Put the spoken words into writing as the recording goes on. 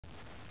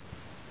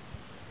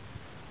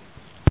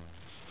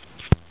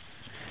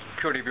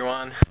Good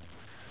everyone,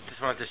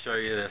 just wanted to show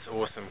you this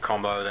awesome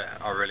combo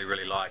that I really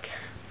like.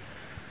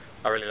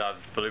 I really love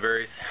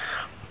blueberries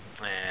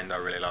and I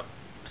really love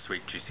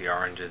sweet juicy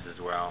oranges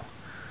as well,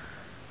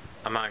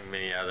 among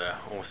many other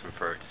awesome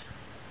fruits.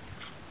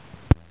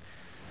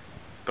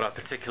 But I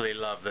particularly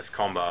love this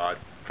combo.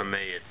 For me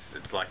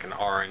it's like an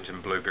orange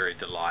and blueberry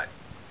delight.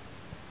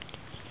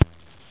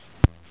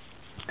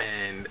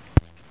 And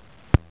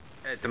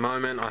at the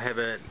moment I have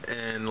it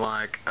in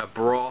like a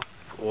broth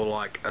or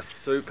like a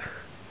soup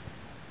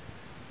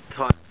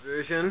type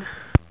version,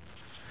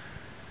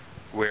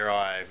 where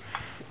I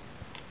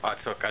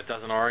took a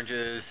dozen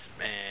oranges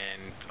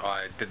and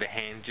I did the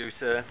hand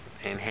juicer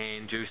and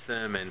hand juiced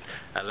them and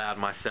allowed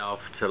myself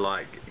to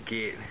like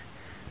get,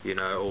 you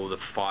know, all the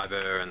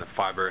fiber and the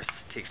fibrous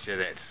texture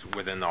that's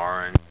within the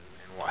orange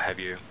and what have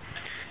you.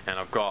 And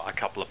I've got a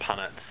couple of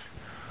punnets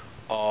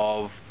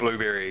of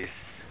blueberries,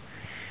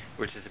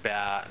 which is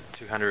about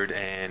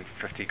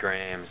 250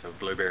 grams of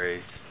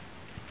blueberries,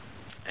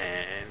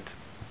 and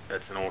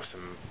it's an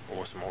awesome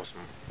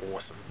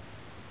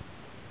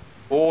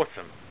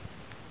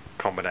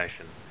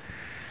combination.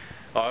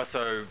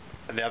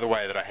 The other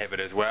way that I have it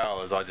as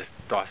well is I just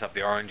dice up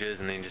the oranges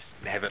and then just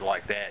have it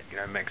like that, you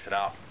know, mix it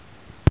up.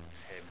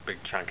 Have big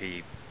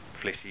chunky,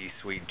 fleshy,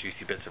 sweet,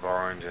 juicy bits of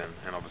orange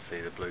and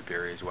obviously the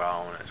blueberry as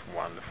well, and it's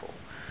wonderful.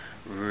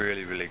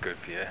 Really good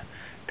for you.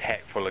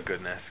 Packed full of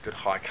goodness, good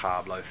high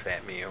carb, low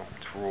fat meal.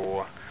 It's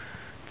raw,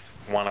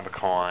 it's one of a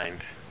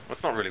kind. Well,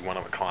 it's not really one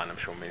of a kind, I'm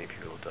sure many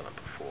people have done it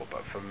before,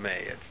 but for me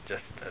it's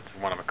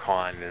one of a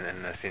kind,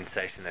 and the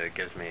sensation that it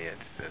gives me,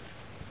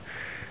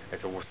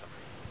 it's awesome.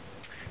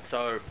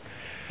 So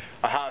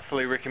I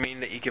heartfully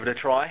recommend that you give it a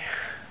try.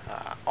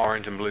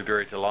 Orange and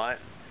blueberry delight.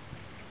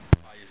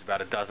 I use about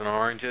a dozen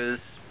oranges,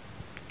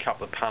 a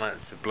couple of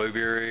punnets of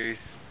blueberries,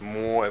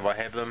 more if I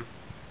have them,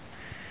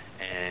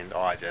 and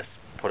I just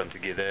put them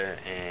together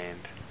and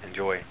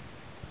enjoy.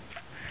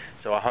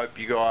 So I hope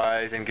you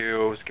guys and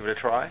girls give it a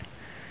try,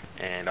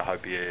 and I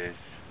hope you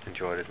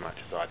enjoy it as much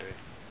as I do.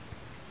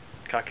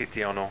 Ka kite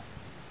anō.